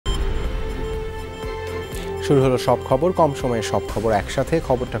শুরু হলো সব খবর। কম সময়ে সব খবর একসাথে।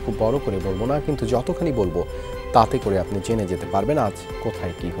 খবরটা খুব বড় করে বলবো না, কিন্তু যতখানি বলবো তাতে করে আপনি জেনে যেতে পারবেন আজ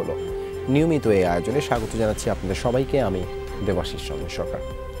কোথায় কি হলো। নিয়মিত এই আয়োজনে স্বাগত জানাচ্ছি আপনাদের সবাইকে। আমি দেবাশিস চন্দ্র সরকার।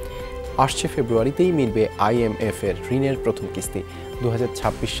 আসছে ফেব্রুয়ারিতেই মিলবে IMF এর ঋণের প্রথম কিস্তি।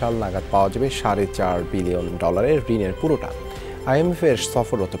 2026 সাল নাগাদ পাওয়া যাবে $4.5 বিলিয়ন ঋণের পুরোটা। IMF এর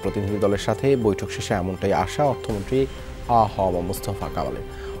সফররত প্রতিনিধি দলের সাথে বৈঠক শেষে এমনটাই আশা অর্থমন্ত্রী মুস্তফা কামালের।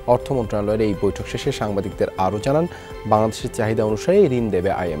 অর্থ মন্ত্রণালয়ের এই বৈঠক শেষে সাংবাদিকদের আরও জানান, বাংলাদেশের চাহিদা অনুসারে ঋণ দেবে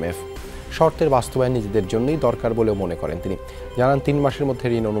IMF। শর্তের বাস্তবায়ন নিজেদের জন্যই দরকার বলেও মনে করেন তিনি। জানান 3 মাসের মধ্যে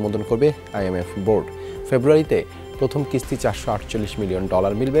ঋণ অনুমোদন করবে IMF বোর্ড। ফেব্রুয়ারিতে প্রথম কিস্তি $448 মিলিয়ন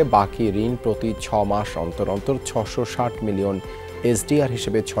মিলবে। বাকি ঋণ প্রতি 6 মাস অন্তর অন্তর 660 মিলিয়ন SDR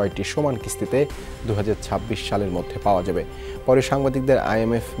হিসেবে 6টি সমান কিস্তিতে 2026 সালের মধ্যে পাওয়া যাবে। পরে সাংবাদিকদের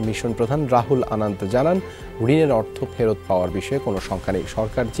IMF মিশন প্রধান রাহুল আনন্ত জানান, ঋণের অর্থ ফেরত পাওয়ার বিষয়ে কোনো শঙ্কা নেই।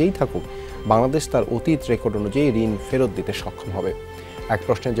 সরকার যেই থাকুক, বাংলাদেশ তার অতীত রেকর্ড অনুযায়ী ঋণ ফেরত দিতে সক্ষম হবে। এক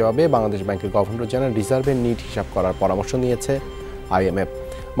প্রশ্নের জবাবে বাংলাদেশ ব্যাংকের গভর্নর জানান, রিজার্ভের নিট হিসাব করার পরামর্শ নিয়েছে IMF।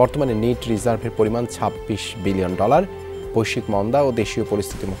 বর্তমানে নিট রিজার্ভের পরিমাণ $26 বিলিয়ন। বৈশ্বিক মন্দা ও দেশীয়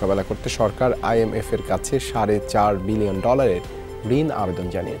পরিস্থিতি মোকাবেলা করতে সরকার IMF এর কাছে $4.5 বিলিয়ন ঋণ আবেদন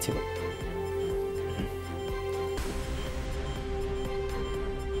জানিয়েছিল।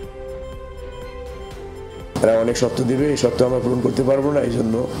 এরা অনেক শর্ত দিবে, এই শর্ত আমরা পূরণ করতে পারবো না, এই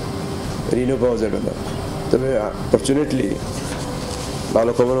জন্য ঋণও পাওয়া যাবে না। তবে ফরচুনেটলি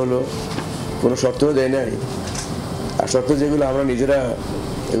ভালো খবর হলো কোনো শর্তও দেয় নাই। আর শর্ত যেগুলো আমরা নিজেরা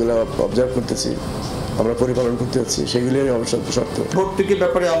এগুলো অবজার্ভ করতেছি, আমরা পরিপালন করতে হচ্ছে, সেগুলোই শর্ত। ভর্তুকির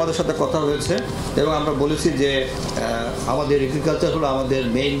ব্যাপারে আমাদের সাথে কথা হয়েছে এবং আমরা বলেছি যে আমাদের এগ্রিকালচার হলো আমাদের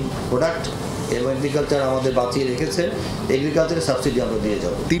মেইন প্রোডাক্ট এবং এগ্রিকালচার আমাদের বাঁচিয়ে রেখেছে। এগ্রিকালচারের সাবসিডি আমরা দিয়ে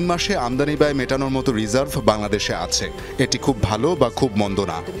যাব। 3 মাসে আমদানি ব্যয় মেটানোর মতো রিজার্ভ বাংলাদেশে আছে। এটি খুব ভালো বা খুব মন্দ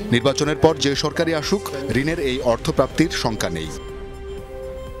না। নির্বাচনের পর যে সরকারই আসুক, ঋণের এই অর্থপ্রাপ্তির শঙ্কা নেই।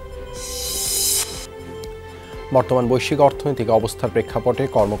 বর্তমান বৈশ্বিক অর্থনৈতিক অবস্থার প্রেক্ষাপটে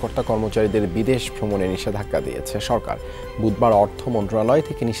কর্মকর্তা কর্মচারীদের বিদেশ ভ্রমণে নিষেধাজ্ঞা দিয়েছে সরকার। বুধবার অর্থ মন্ত্রণালয়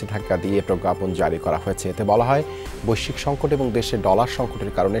থেকে নিষেধাজ্ঞা দিয়ে প্রজ্ঞাপন জারি করা হয়েছে। এতে বলা হয়, বৈশ্বিক সংকট এবং দেশের ডলার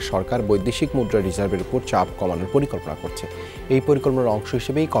সংকটের কারণে সরকার বৈদেশিক মুদ্রা রিজার্ভের উপর চাপ কমানোর পরিকল্পনা করছে। এই পরিকল্পনার অংশ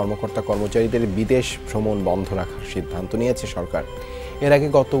হিসেবেই কর্মকর্তা কর্মচারীদের বিদেশ ভ্রমণ বন্ধ রাখার সিদ্ধান্ত নিয়েছে সরকার। এর আগে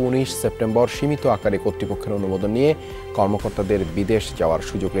গত 19 সেপ্টেম্বর সীমিত আকারে কর্তৃপক্ষের অনুমোদন নিয়ে কর্মকর্তাদের বিদেশ যাওয়ার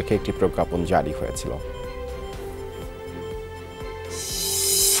সুযোগ রেখে একটি প্রজ্ঞাপন জারি হয়েছিল।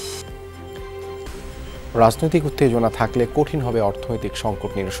 রাজনৈতিক উত্তেজনা থাকলে কঠিন হবে অর্থনৈতিক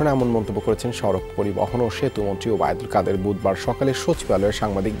সংকট নিরসন, এমন মন্তব্য করেছেন সড়ক পরিবহন ও সেতু মন্ত্রী ওবায়দুল কাদের। বুধবার সকালে সচিবালয়ে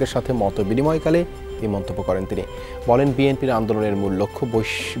সাংবাদিকদের সাথে মত বিনিময়কালে এই মন্তব্য করেন তিনি। বলেন, বিএনপির আন্দোলনের মূল লক্ষ্য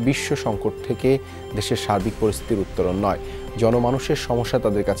বিশ্ব সংকট থেকে দেশের সার্বিক পরিস্থিতির উত্তরণ নয়। জনমানুষের সমস্যা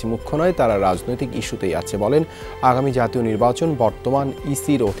তাদের কাছে মুখ্য নয়, তারা রাজনৈতিক ইস্যুতেই আছে। বলেন, আগামী জাতীয় নির্বাচন বর্তমান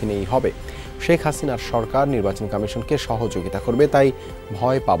ইসির অধীনেই হবে। শেখ হাসিনার সরকার নির্বাচন কমিশনকে সহযোগিতা করবে, তাই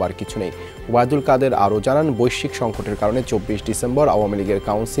ভয় পাবার কিছু নেই। ওবায়দুল কাদের আরও জানান, বৈশ্বিক সংকটের কারণে 24 ডিসেম্বর আওয়ামী লীগের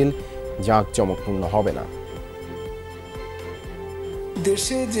কাউন্সিল জাঁকজমকপূর্ণ হবে না।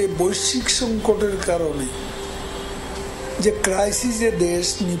 দেশে যে বৈশ্বিক সংকটের কারণে যে ক্রাইসিসে দেশ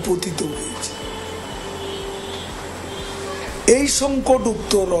নিপতিত হয়েছে, এই সংকট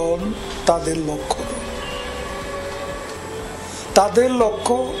উত্তরণ তাদের লক্ষ্য নয়। তাদের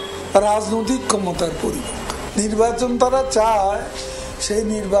লক্ষ্য রাজনৈতিক ক্ষমতার পরিবর্তন। নির্বাচন তারা চায়, সেই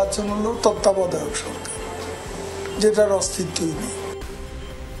নির্বাচন হলো তত্ত্বাবধায়ক সরকার, যেটার অস্তিত্বই নেই।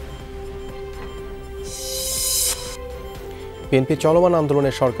 বিএনপি চলমান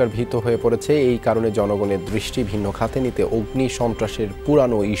আন্দোলনে সরকার ভীত হয়ে পড়েছে। এই কারণে জনগণের দৃষ্টি ভিন্ন খাতে নিতে অগ্নি সন্ত্রাসের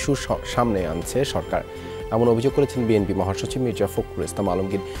পুরানো ইস্যু সামনে আনছে সরকার, এমন অভিযোগ করেছেন বিএনপি মহাসচিব মির্জা ফখরুল ইসলাম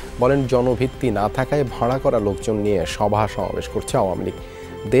আলমগীর। বলেন, জনভিত্তি না থাকায় ভাড়া করা লোকজন নিয়ে সভা সমাবেশ করছে আওয়ামী লীগ।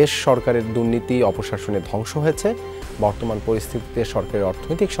 দেশ সরকারের দুর্নীতি অপশাসনে ধ্বংস হয়েছে। বর্তমান পরিস্থিতিতে সরকারের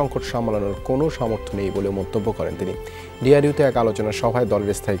অর্থনৈতিক সংকট সামলানোর কোনো সামর্থ্য নেই বলে মন্তব্য করেন তিনি। ডিআরইউতে এক আলোচনা সভায়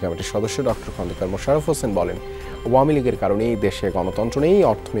দলের স্থায়ী কমিটির সদস্য ডক্টর খন্দকার মোশাররফ হোসেন বলেন, আওয়ামী লীগের কারণেই দেশে গণতন্ত্র নেই,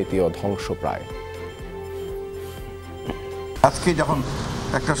 অর্থনীতিও ধ্বংসপ্রায়। আজকে যখন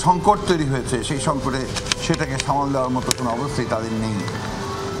একটা সংকট তৈরি হয়েছে, সেই সংকটে সেটাকে সামাল দেওয়ার মতো কোনো অবস্থাই তাদের নেই।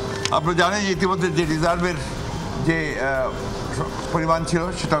 আপনারা জানেন যে ইতিমধ্যে যে রিজার্ভের যে পরিমাণ ছিল,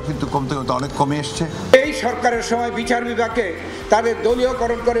 সেটাও কিন্তু কমতে কমতে অনেক কমে এসছে। এই সরকারের সময় বিচার বিভাগকে তাদের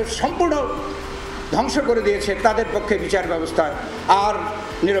দলীয়করণ করে সম্পূর্ণ ধ্বংস করে দিয়েছে। তাদের পক্ষে বিচার ব্যবস্থায় আর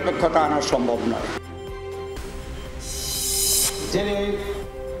নিরপেক্ষতা আনা সম্ভব নয়।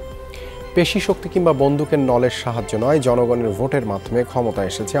 পেশি শক্তি কিংবা বন্দুকের নলের সাহায্য নয়, জনগণের ভোটের মাধ্যমে ক্ষমতা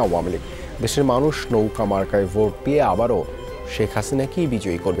এসেছে আওয়ামী লীগ। দেশের মানুষ নৌকা মার্কায় ভোট দিয়ে আবারও শেখ হাসিনাকেই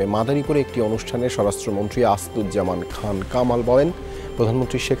বিজয়ী করবে। মাদারীপুরে একটি অনুষ্ঠানে স্বরাষ্ট্রমন্ত্রী আসাদুজ্জামান খান কামাল বলেন,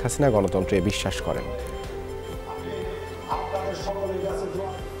 প্রধানমন্ত্রী শেখ হাসিনা গণতন্ত্রে বিশ্বাস করেন।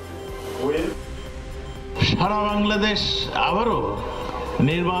 সারা বাংলাদেশ আবারও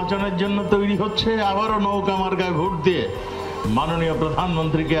নির্বাচনের জন্য তৈরি হচ্ছে, আবারও নৌকা মার্কায় ভোট দিয়ে মাননীয়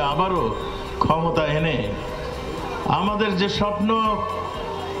প্রধানমন্ত্রীকে আবারও ক্ষমতা এনে আমাদের যে স্বপ্ন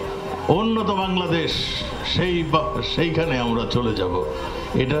উন্নত বাংলাদেশ সেইখানে আমরা চলে যাব,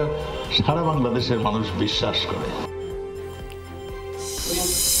 এটা সারা বাংলাদেশের মানুষ বিশ্বাস করে।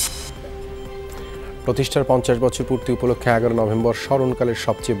 প্রতিষ্ঠার 50 বছর পূর্তি উপলক্ষে 11 নভেম্বর স্মরণকালের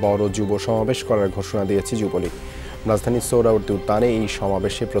সবচেয়ে বড় যুব সমাবেশ করার ঘোষণা দিয়েছে যুবলীগ। রাজধানীর সোহরাওয়ার্দী উদ্যানে এই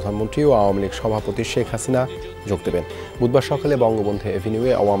সমাবেশে প্রধানমন্ত্রী ও আওয়ামী লীগ সভাপতি শেখ হাসিনা যোগ দেবেন। বুধবার সকালে বঙ্গবন্ধু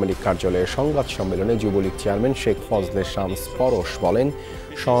এভিনিউয়ে আওয়ামী লীগ কার্যালয়ের সংবাদ সম্মেলনে যুবলীগ চেয়ারম্যান শেখ ফজলে শামস পরশ বলেন,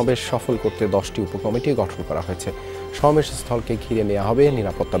 সমাবেশ সফল করতে 10টি উপকমিটি গঠন করা হয়েছে। সমাবেশ স্থলকে ঘিরে নেওয়া হবে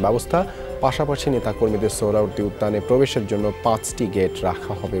নিরাপত্তা ব্যবস্থা, পাশাপাশি নেতাকর্মীদের সোহরাওয়ার্দী উদ্যানে প্রবেশের জন্য 5টি গেট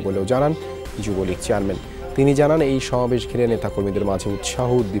রাখা হবে বলেও জানান যুবলীগ চেয়ারম্যান। তিনি জানান, এই সমাবেশ ঘিরে নেতাকর্মীদের মাঝে উৎসাহ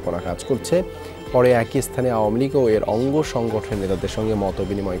উদ্দীপনা কাজ করছে। পরে একই স্থানে আওয়ামী লীগ ও এর অঙ্গ সংগঠনের নেতাদের সঙ্গে মত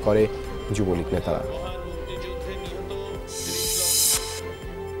বিনিময় করে যুবলীগ নেতারা।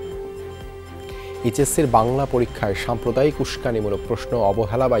 এইচএসসির বাংলা পরীক্ষায় সাম্প্রদায়িক উস্কানিমূলক প্রশ্ন,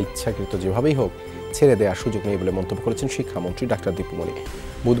 অবহেলা বা ইচ্ছাকৃত যেভাবেই হোক ছেড়ে দেওয়ার সুযোগ নেই বলে মন্তব্য করেছেন শিক্ষামন্ত্রী ডাক্তার দীপুমণি।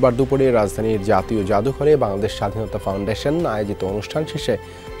 বুধবার দুপুরে রাজধানীর জাতীয় জাদুঘরে বাংলাদেশ স্বাধীনতা ফাউন্ডেশন আয়োজিত অনুষ্ঠান শেষে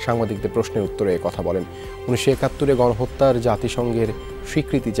সাংবাদিকদের প্রশ্নের উত্তরে কথা বলেন। 1971-এ গণহত্যার জাতিসংঘের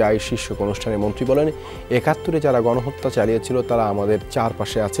স্বীকৃতি চায় শীর্ষক অনুষ্ঠানে মন্ত্রী বলেন, 71-এ যারা গণহত্যা চালিয়েছিল তারা আমাদের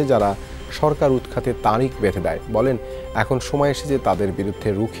চারপাশে আছে, যারা সরকার উৎখাতে তারিখ বেঁধে দেয়। বলেন, এখন সময় এসেছে তাদের বিরুদ্ধে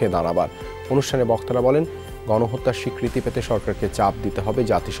রুখে দাঁড়াবার। অনুষ্ঠানে বক্তারা বলেন, গণহত্যার স্বীকৃতি পেতে সরকারকে চাপ দিতে হবে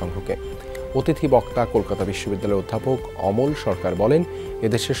জাতিসংঘকে। অতিথি বক্তা কলকাতা বিশ্ববিদ্যালয়ের অধ্যাপক অমল সরকার বলেন,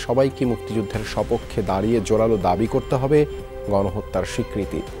 এদেশের সবাইকে মুক্তিযুদ্ধের সপক্ষে দাঁড়িয়ে জোরালো দাবি করতে হবে গণহত্যার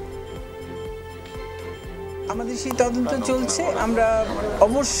স্বীকৃতি। আমাদের সেই তদন্ত চলছে। আমরা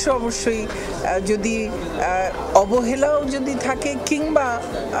অবশ্যই যদি অবহেলাও যদি থাকে কিংবা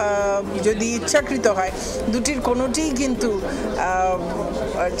যদি ইচ্ছাকৃত হয়, দুটির কোনোটিই কিন্তু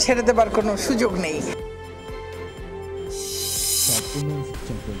ছেড়ে দেবার কোনো সুযোগ নেই।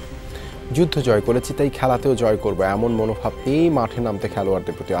 যুদ্ধ জয় করেছি তাই খেলাতেও জয় করব, এমন মনোভাব নিয়েই মাঠে নামতে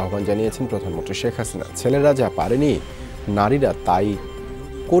খেলোয়াড়দের প্রতি আহ্বান জানিয়েছেন প্রধানমন্ত্রী শেখ হাসিনা। ছেলেরা যা পারেনি নারীরা তাই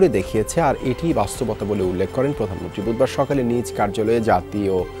করে দেখিয়েছে, আর এটি বাস্তবতা বলে উল্লেখ করেন প্রধানমন্ত্রী। বুধবার সকালে নিজ কার্যালয়ে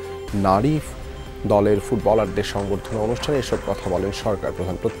জাতীয় নারী দলের ফুটবলারদের সংবর্ধনা অনুষ্ঠানে এসব কথা বলেন সরকার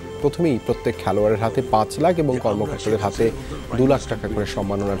প্রধান। প্রথমেই প্রত্যেক খেলোয়াড়ের হাতে 5 লাখ এবং কর্মকর্তাদের হাতে 2 লাখ টাকা করে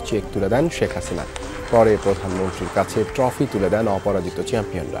সম্মাননার চেক তুলে দেন শেখ হাসিনা। পরে প্রধানমন্ত্রীর কাছে ট্রফি তুলে দেন অপরাজিত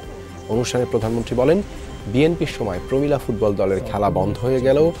চ্যাম্পিয়নরা। অনুষ্ঠানে প্রধানমন্ত্রী বলেন, বিএনপির সময় প্রমিলা ফুটবল দলের খেলা বন্ধ হয়ে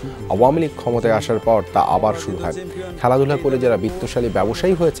গেলেও আওয়ামী লীগ ক্ষমতায় আসার পর তা আবার শুরু হয়। খেলাধুলা করে যারা বিত্তশালী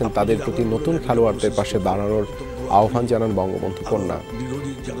ব্যবসায়ী হয়েছেন তাদের প্রতি নতুন খেলোয়াড়দের পাশে দাঁড়ানোর আহ্বান জানান বঙ্গবন্ধু কন্যা।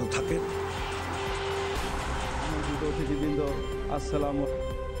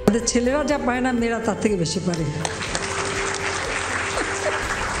 আমাদের ছেলেরা যা পায় না মেয়েরা তার থেকে বেশি পারে।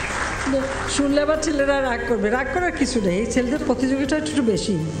 শুনলে আবার ছেলেরা রাগ করবে, রাগ করার কিছু নেই, এই ছেলেদের প্রতিযোগিতা একটু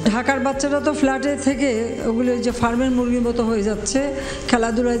বেশি। ঢাকার বাচ্চারা তো ফ্ল্যাটে থেকে ওগুলো যে ফার্মের মুরগির মতো হয়ে যাচ্ছে,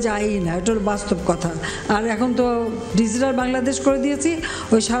 খেলাধুলায় যায়ই না, এটা হলো বাস্তব কথা। আর এখন তো ডিজিটাল বাংলাদেশ করে দিয়েছি,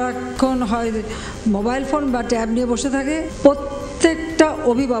 ওই সারাক্ষণ হয় মোবাইল ফোন বা ট্যাব নিয়ে বসে থাকে। প্রত্যেকটা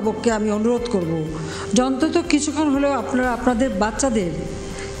অভিভাবককে আমি অনুরোধ করব, অন্তত কিছুক্ষণ হলেও আপনারা আপনাদের বাচ্চাদের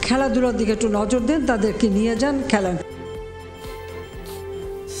খেলাধুলার দিকে একটু নজর দেন, তাদেরকে নিয়ে যান খেলান।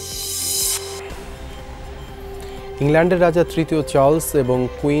 ইংল্যান্ডের রাজা তৃতীয় চার্লস এবং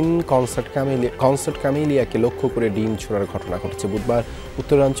কুইন কনসার্ট ক্যামেলিয়াকে লক্ষ্য করে ডিম ছোড়ার ঘটনা ঘটেছে। বুধবার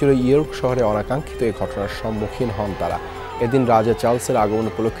উত্তরাঞ্চলীয় ইয়র্ক শহরে অনাকাঙ্ক্ষিত এই ঘটনার সম্মুখীন হন তারা। এদিন রাজা চার্লসের আগমন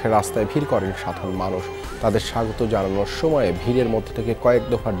উপলক্ষে রাস্তায় ভিড় করেন সাধারণ মানুষ। তাদের স্বাগত জানানোর সময় ভিড়ের মধ্যে থেকে কয়েক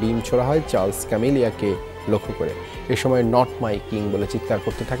দফা ডিম ছোড়া হয় চার্লস ক্যামেলিয়াকে লক্ষ্য করে। এ সময় নট মাই কিং বলে চিৎকার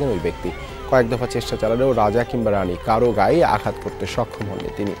করতে থাকেন ওই ব্যক্তি। কয়েক দফা চেষ্টা চালালেও রাজা কিংবা রানী কারো গায়ে আঘাত করতে সক্ষম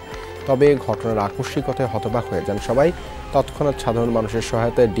হননি তিনি। তবে ঘটনার আকস্মিকতায় হতবাক হয়ে যান সবাই। তৎক্ষণাৎ সাধারণ মানুষের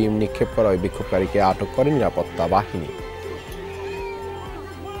সহায়তায় ডিম নিক্ষেপ করা ওই বিক্ষোভকারীকে আটক করে নিরাপত্তা বাহিনী।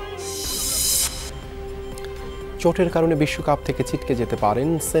 চোটের কারণে বিশ্বকাপ থেকে ছিটকে যেতে পারেন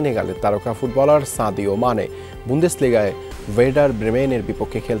সেনেগালের তারকা ফুটবলার সাদিও মানে। বুন্দেসলিগায় ওয়েডার ব্রেমেনের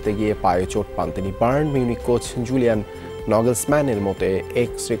বিপক্ষে খেলতে গিয়ে পায়ে চোট পান তিনি। বায়ার্ন মিউনিখ কোচ জুলিয়ান নগেলসম্যানের মতে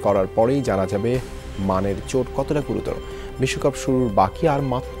এক্স রে করার পরেই জানা যাবে মানের চোট কতটা গুরুতর? বিশ্বকাপ শুরুর বাকি আর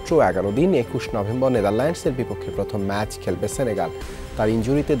মাত্র 11 দিন। 21 নভেম্বর নেদারল্যান্ডসের বিপক্ষে প্রথম ম্যাচ খেলবে সেনেগাল। তার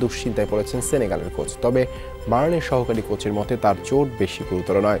ইনজুরিতে দুশ্চিন্তায় পড়েছেন সেনেগালের কোচ। তবে বার্নের সহকারী কোচের মতে তার চোট বেশি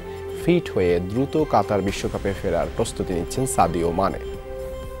গুরুতর নয়। ফিট হয়ে দ্রুত কাতার বিশ্বকাপে ফেরার প্রস্তুতি নিচ্ছেন সাদিও মানে।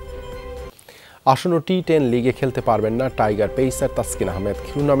 আসন্ন টি10 লিগে খেলতে পারবেন না tiger pacer Taskin Ahmed.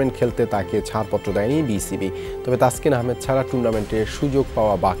 Tournament খেলতে তাকে ছাড়পত্র দেয়নি বিসিবি। তবে তাসকিন আহমেদ ছাড়া টুর্নামেন্টে সুযোগ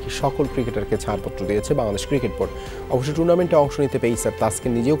পাওয়া বাকি সকল ক্রিকেটারকে ছাড়পত্র দিয়েছে বাংলাদেশ ক্রিকেট বোর্ড। অবশ্য টুর্নামেন্টে অংশ নিতে পেসার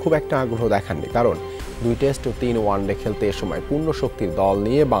তাসকিন নিজেও খুব একটা আগ্রহ দেখাননি, কারণ 2 টেস্ট ও 3 ওয়ানডে খেলতে এ সময় পূর্ণ শক্তির দল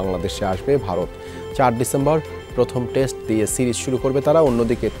নিয়ে বাংলাদেশে আসবে ভারত। 4 ডিসেম্বর প্রথম টেস্ট দিয়ে সিরিজ শুরু করবে তারা।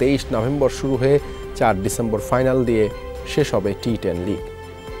 অন্যদিকে 23 নভেম্বর শুরু হয়ে 4 ডিসেম্বর ফাইনাল দিয়ে শেষ হবে টি10 লিগ।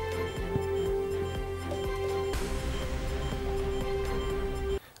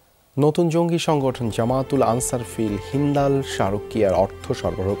 নতুন জঙ্গি সংগঠন জামাতুল আনসার ফিল হিন্দাল শাহরুকিয়ার অর্থ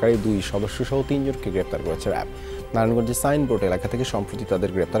সরবরাহকারী 2 সদস্য সহ 3 জনকে গ্রেপ্তার করেছে র্যাব। নারায়ণগঞ্জের সাইনবোর্ড এলাকা থেকে সম্প্রতি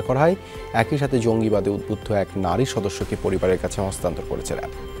তাদের গ্রেপ্তার করা হয়। একই সাথে জঙ্গিবাদে উদ্বুদ্ধ এক নারী সদস্যকে পরিবারের কাছে হস্তান্তর করেছে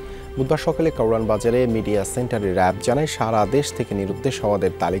র্যাব। বুধবার সকালে কাউরান বাজারে মিডিয়া সেন্টারে র্যাব জানায় সারা দেশ থেকে নিরুদ্দেশ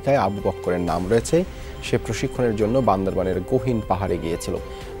হওয়াদের তালিকায় আবু বক্করের নাম রয়েছে। সে প্রশিক্ষণের জন্য বান্দরবানের গহীন পাহাড়ে গিয়েছিল।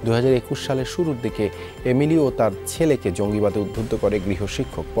 2021 সালের শুরুর দিকে এমিলি ও তার ছেলেকে জঙ্গিবাদে উদ্বুদ্ধ করে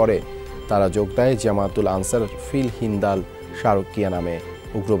গৃহশিক্ষক। পরে তারা যোগ দেয় জামাতুল আনসার ফিল হিন্দাল শাহরুকিয়া নামে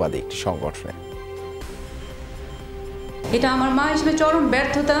উগ্রবাদী একটি সংগঠনে। এটা আমার মা হিসেবে চরম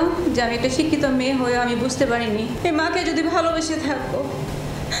ব্যর্থতা যে আমি একটা শিক্ষিত মেয়ে হয়ে আমি বুঝতে পারিনি। এই মাকে যদি ভালোবেসে থাকবো,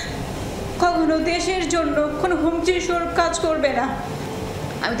 কখনো দেশের জন্য কোনো হুমকির স্বরূপ কাজ করবে না।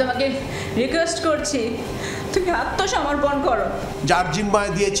 আমি তোমাকে রিকোয়েস্ট করছি, তুমি আত্মসমর্পণ করো। যার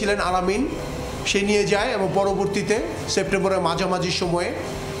জিম্মায় দিয়েছিলেন আলামিন, সে নিয়ে যায় এবং পরবর্তীতে সেপ্টেম্বরের মাঝামাঝি সময়ে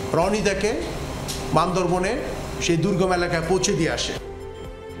রনিদাকে বান্দরবনে সেই দুর্গম এলাকায় পৌঁছে দিয়ে আসে।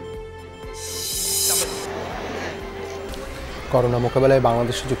 করোনা মোকাবেলায়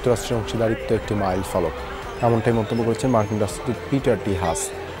বাংলাদেশে যুক্তরাষ্ট্রের অংশীদারিত্ব একটি মাইল ফলক, এমনটাই মন্তব্য করেছেন মার্কিন রাষ্ট্রদূত পিটার টি হাস।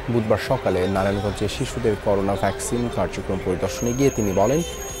 বুধবার সকালে নারায়ণগঞ্জে শিশুদের করোনা ভ্যাকসিন কার্যক্রম পরিদর্শনে গিয়ে তিনি বলেন,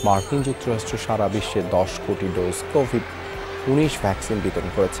 মার্কিন যুক্তরাষ্ট্র সারা বিশ্বে 10 কোটি ডোজ কোভিড-19 ভ্যাকসিন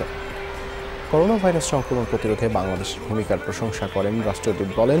বিতরণ করেছে। করোনা ভাইরাস সংক্রমণ প্রতিরোধে বাংলাদেশের ভূমিকার প্রশংসা করেন রাষ্ট্রদূত।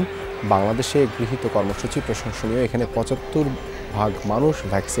 বলেন, বাংলাদেশে গৃহীত কর্মসূচি প্রশংসনীয়। এখানে 75% মানুষ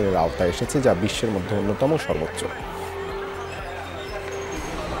ভ্যাকসিনের আওতায় এসেছে, যা বিশ্বের মধ্যে অন্যতম সর্বোচ্চ।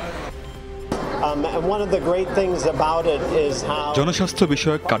 জনস্বাস্থ্য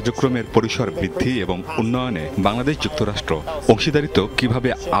বিষয়ক কার্যক্রমের পরিসর বৃদ্ধি এবং উন্নয়নে বাংলাদেশ যুক্তরাষ্ট্র অংশীদারিত্ব কিভাবে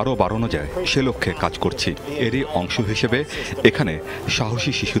আরও বাড়ানো যায় সে লক্ষ্যে কাজ করছি। এরই অংশ হিসেবে এখানে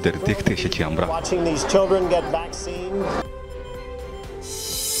সাহসী শিশুদের দেখতে এসেছি আমরা।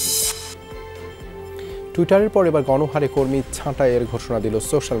 টুইটারের পর এবার গণহারে কর্মী ছাঁটাইয়ের ঘোষণা দিল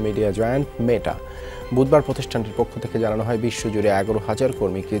সোশ্যাল মিডিয়া জায়ান্ট মেটা। বুধবার প্রতিষ্ঠানটির পক্ষ থেকে জানানো হয়, বিশ্বজুড়ে 11,000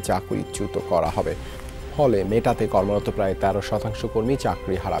 কর্মীকে চাকরিচ্যুত করা হবে। ফলে মেটাতে কর্মরত প্রায় 13% কর্মী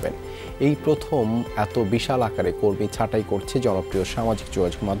চাকরি হারাবেন। এই প্রথম এত বিশাল আকারে কর্মী ছাঁটাই করছে জনপ্রিয় সামাজিক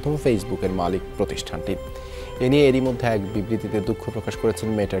যোগাযোগ মাধ্যম ফেসবুকের মালিক প্রতিষ্ঠানটি। এ নিয়ে এরই মধ্যে এক বিবৃতিতে দুঃখ প্রকাশ করেছেন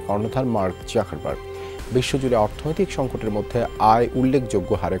মেটার কর্ণধার মার্ক জাকারবার্গ। বিশ্বজুড়ে অর্থনৈতিক সংকটের মধ্যে আয়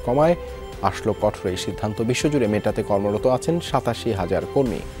উল্লেখযোগ্য হারে কমায় আসলো কঠোর এই সিদ্ধান্ত। বিশ্বজুড়ে মেটাতে কর্মরত আছেন 87,000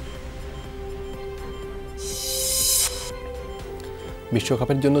 কর্মী।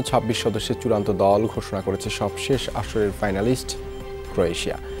 বিশ্বকাপের জন্য 26 সদস্যের চূড়ান্ত দল ঘোষণা করেছে সবশেষ আসরের ফাইনালিস্ট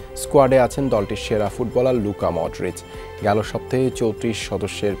ক্রোয়েশিয়া। স্কোয়াডে আছেন দলটির সেরা ফুটবলার লুকা মডরিচ। গেল সপ্তাহে 34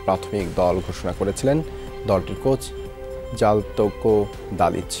 সদস্যের প্রাথমিক দল ঘোষণা করেছিলেন দলটির কোচ জালতোকো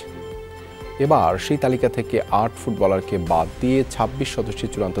দালিচ। এবার সেই তালিকা থেকে 8 ফুটবলারকে বাদ দিয়ে 26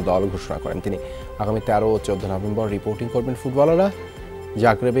 সদস্যের চূড়ান্ত দল ঘোষণা করেন তিনি। আগামী 13 ও 14 নভেম্বর রিপোর্টিং করবেন ফুটবলাররা।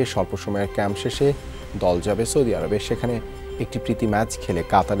 জাগরেবে স্বল্প সময়ের ক্যাম্প শেষে দল যাবে সৌদি আরবে। সেখানে একটি প্রীতি ম্যাচ খেলে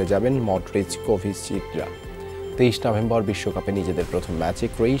কাতারে যাবেন মডরিচ কোভিচিচরা। 23 নভেম্বর বিশ্বকাপে নিজেদের প্রথম ম্যাচে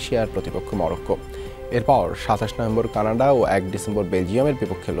ক্রোয়েশিয়ার প্রতিপক্ষ মরক্কো। এরপর 27 নভেম্বর কানাডা ও 1 ডিসেম্বর বেলজিয়ামের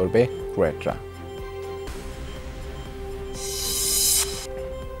বিপক্ষে লড়বে ক্রোয়েটরা।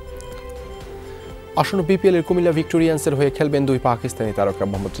 আসন্ন বিপিএলের কুমিল্লা ভিক্টোরিয়ান্সের হয়ে খেলবেন 2 পাকিস্তানি তারকা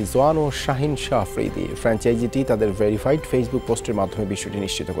মোহাম্মদ রিজওয়ান ও শাহিন শাহ আফ্রিদি। ফ্র্যাঞ্চাইজিটি তাদের ভেরিফাইড ফেসবুক পোস্টের মাধ্যমে বিষয়টি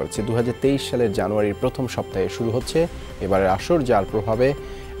নিশ্চিত করেছে। 2023 সালের জানুয়ারির প্রথম সপ্তাহে শুরু হচ্ছে এবারের আসর, যার প্রভাবে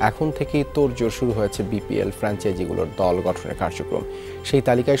এখন থেকেই তোড়জোড় শুরু হয়েছে বিপিএল ফ্র্যাঞ্চাইজিগুলোর দল গঠনের কার্যক্রম। সেই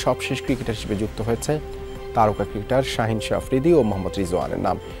তালিকায় সবশেষ ক্রিকেটার হিসেবে যুক্ত হয়েছে তারকা ক্রিকেটার শাহিন শাহ আফ্রিদি ও মোহাম্মদ রিজওয়ানের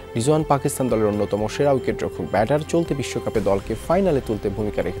নাম। রিজওয়ান পাকিস্তান দলের অন্যতম সেরা উইকেটরক্ষক ব্যাটার। চলতি বিশ্বকাপে দলকে ফাইনালে তুলতে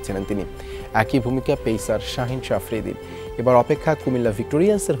ভূমিকা রেখেছিলেন তিনি। একই ভূমিকা পেসার শাহিন শাহ আফ্রিদির। এবার অপেক্ষা কুমিল্লা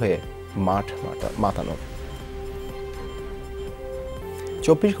ভিক্টোরিয়ান্সের হয়ে মাঠ মাতানোর।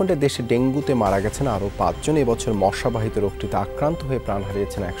 24 ঘন্টায় দেশে ডেঙ্গুতে মারা গেছেন আরও 5 জন। এবছর মশাবাহিত রোগটিতে আক্রান্ত হয়ে প্রাণ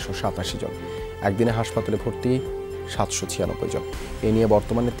হারিয়েছেন 187 জন। একদিনে হাসপাতালে ভর্তি 796 জন। এ নিয়ে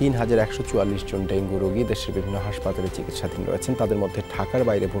বর্তমানে 3144 জন ডেঙ্গু রোগী দেশের বিভিন্ন হাসপাতালে চিকিৎসাধীন রয়েছেন। তাদের মধ্যে ঢাকার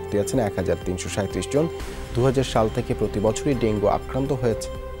বাইরে ভর্তি আছেন 1337 জন। 2000 সাল থেকে প্রতি বছরই ডেঙ্গু আক্রান্ত হয়েছে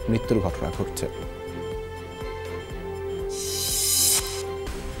মৃত্যুর ঘটনা ঘটছে।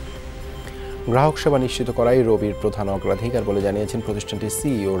 গ্রাহক সেবা নিশ্চিত করাই রবির প্রধান অগ্রাধিকার বলে জানিয়েছেন প্রতিষ্ঠানটির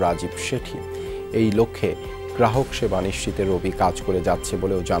সিইও রাজীব শেঠি। এই লক্ষ্যে গ্রাহক সেবা নিশ্চিতে রবি কাজ করে যাচ্ছে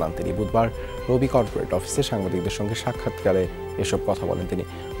বলেও জানান তিনি। বুধবার রবি কর্পোরেট অফিসে সাংবাদিকদের সঙ্গে সাক্ষাৎকারে এসব কথা বলেন তিনি।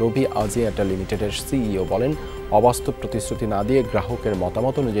 রবি আজিয়াটা লিমিটেডের সিইও বলেন, অবাস্তব প্রতিশ্রুতি না দিয়ে গ্রাহকের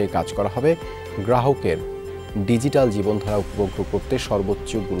মতামত অনুযায়ী কাজ করা হবে। গ্রাহকের ডিজিটাল জীবনধারা উপভোগ্য করতে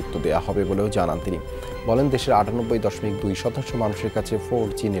সর্বোচ্চ গুরুত্ব দেওয়া হবে বলেও জানান তিনি। বলেন, দেশের 98.2% মানুষের কাছে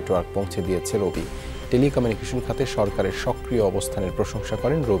 4G নেটওয়ার্ক পৌঁছে দিয়েছে রবি। টেলিকমিউনিকেশন খাতে সরকারের সক্রিয় অবস্থানের প্রশংসা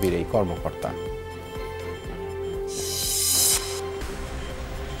করেন রবির এই কর্মকর্তা।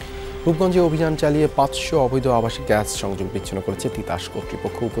 রূপগঞ্জে অভিযান চালিয়ে 500 অবৈধ আবাসিক গ্যাস সংযোগ বিচ্ছিন্ন করেছে তিতাস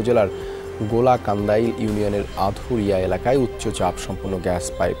কর্তৃপক্ষ। উপজেলার গোলাকান্দাইল ইউনিয়নের আধুরিয়া এলাকায় উচ্চচাপ সম্পন্ন গ্যাস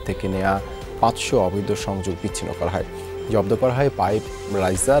পাইপ থেকে নেওয়া 500 অবৈধ সংযোগ বিচ্ছিন্ন করা হয়। জব্দ করা হয় পাইপ,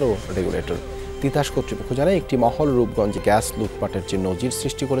 রাইজার ও রেগুলেটর। তিতাস কর্তৃপক্ষ জানায়, একটি মহল রূপগঞ্জে গ্যাস লুটপাটের যে নজির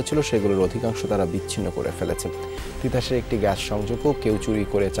সৃষ্টি করেছিল সেগুলোর অধিকাংশ তারা বিচ্ছিন্ন করে ফেলেছে। তিতাসের একটি গ্যাস সংযোগও কেউ চুরি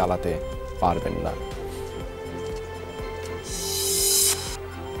করে চালাতে পারবেন না।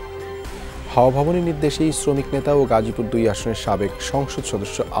 হাওয়া ভবনের নির্দেশেই শ্রমিক নেতা ও গাজীপুর 2 আসনের সাবেক সংসদ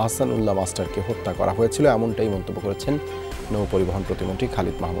সদস্য আহসান উল্লাহ মাস্টারকে হত্যা করা হয়েছিল, এমনটাই মন্তব্য করেছেন নৌপরিবহন প্রতিমন্ত্রী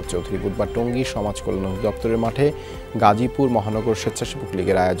খালিদ মাহমুদ চৌধুরী। বুধবার টঙ্গী সমাজ কল্যাণ দপ্তরের মাঠে গাজীপুর মহানগর স্বেচ্ছাসেবক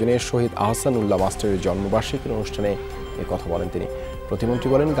লীগের আয়োজনে শহীদ আহসান উল্লাহ মাস্টারের জন্মবার্ষিকীর অনুষ্ঠানে কথা বলেন তিনি। প্রতিমন্ত্রী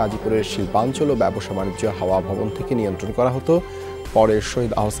বলেন, গাজীপুরের শিল্পাঞ্চল ও ব্যবসা বাণিজ্য হাওয়া ভবন থেকে নিয়ন্ত্রণ করা হতো। পরে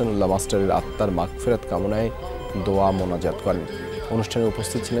শহীদ আহসান উল্লাহ মাস্টারের আত্মার মাগফিরাত কামনায় দোয়া মোনাজাত করেন। অনুষ্ঠানে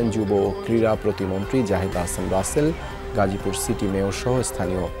উপস্থিত ছিলেন যুব ও ক্রীড়া প্রতিমন্ত্রী জাহিদ আহসান রাসেল, গাজীপুর সিটি মেয়র সহ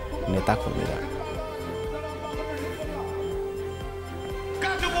স্থানীয় নেতাকর্মীরা।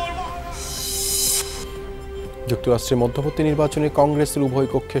 যুক্তরাষ্ট্রের মধ্যবর্তী নির্বাচনে কংগ্রেসের উভয়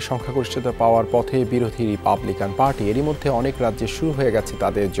কক্ষে সংখ্যাগরিষ্ঠতা পাওয়ার পথে বিরোধী রিপাবলিকান পার্টি। এরই মধ্যে অনেক রাজ্যে শুরু হয়ে গেছে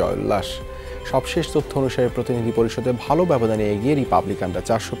তাদের জয়োল্লাস। সবশেষ তথ্য অনুসারে প্রতিনিধি পরিষদে ভালো ব্যবধানে এগিয়ে রিপাবলিকানরা।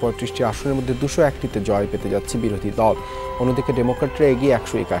 435টি আসনের মধ্যে 201টিতে জয় পেতে যাচ্ছে বিরোধী দল। অন্যদিকে ডেমোক্র্যাটরা এগিয়ে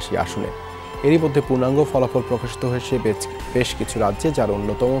 181 আসনে। এরই মধ্যে পূর্ণাঙ্গ ফলাফল প্রকাশিত হয়েছে বেশ কিছু রাজ্যে, যার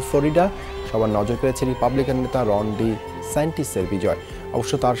অন্যতম ফ্লোরিডা। সবার নজর কেড়েছে রিপাবলিকান নেতা রন ডি স্যান্টিসের বিজয়।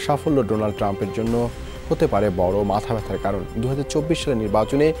 অবশ্য তার সাফল্য ডোনাল্ড ট্রাম্পের জন্য হতে পারে বড় মাথা ব্যথার কারণ। 2024 সালের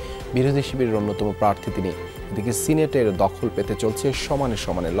নির্বাচনে বিরোধী শিবিরের অন্যতম প্রার্থী তিনি। এদিকে সিনেটের দখল পেতে চলছে সমানে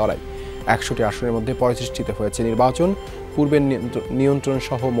সমানে লড়াই। 100টি আসনের মধ্যে 35টিতে হয়েছে নির্বাচন। পূর্বের নিয়ন্ত্রণ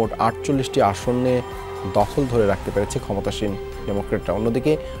সহ মোট 48টি আসনে দখল ধরে রাখতে পেরেছে ক্ষমতাসীন ডেমোক্রেটরা।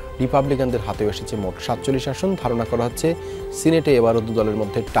 অন্যদিকে রিপাবলিকানদের হাতেও এসেছে মোট 47 আসন। ধারণা করা হচ্ছে সিনেটে এবারও দু দলের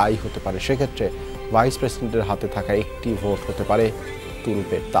মধ্যে টাই হতে পারে। সেক্ষেত্রে ভাইস প্রেসিডেন্টের হাতে থাকা একটি ভোট হতে পারে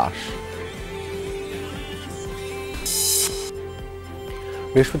তুরুপের তাস।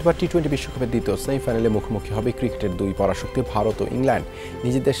 বৃহস্পতিবার টি-20 বিশ্বকাপের দ্বিতীয় সেমিফাইনালে মুখোমুখি হবে ক্রিকেটের 2 পরাশক্তি ভারত ও ইংল্যান্ড।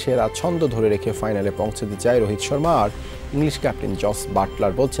 নিজেদের সেরা ছন্দ ধরে রেখে ফাইনালে পৌঁছতে চায় রোহিত শর্মা। আর ইংলিশ ক্যাপ্টেন জস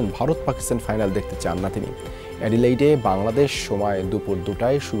বাটলার বলছেন, ভারত পাকিস্তান ফাইনাল দেখতে চান না তিনি। অ্যাডিলেইডে বাংলাদেশ সময় দুপুর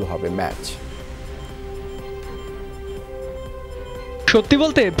 2টায় শুরু হবে ম্যাচ। সত্যি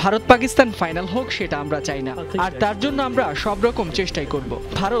বলতে ভারত পাকিস্তান ফাইনাল হোক সেটা আমরা চাই না, আর তার জন্য আমরা সব রকম চেষ্টাই করব।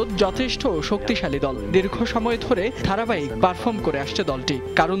 ভারত যথেষ্ট শক্তিশালী দল, দীর্ঘ সময় ধরে ধারাবাহিক পারফর্ম করে আসছে দলটি,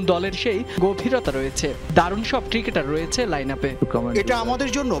 কারণ দলের সেই গভীরতা রয়েছে, দারুণ সব ক্রিকেটার রয়েছে লাইন আপে। এটা আমাদের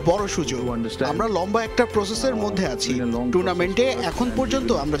জন্য বড় সুযোগ। আমরা লম্বা একটা প্রসেসের মধ্যে আছি। টুর্নামেন্টে এখন পর্যন্ত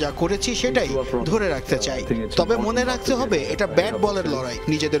আমরা যা করেছি সেটাই ধরে রাখতে চাই, তবে মনে রাখতে হবে এটা ব্যাট বলের লড়াই।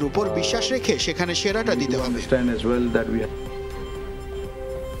 নিজেদের উপর বিশ্বাস রেখে সেখানে সেরাটা দিতে হবে।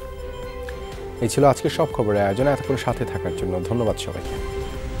 এই ছিল আজকের সব খবরের আয়োজন। এতক্ষণ সাথে থাকার জন্য ধন্যবাদ সবাইকে।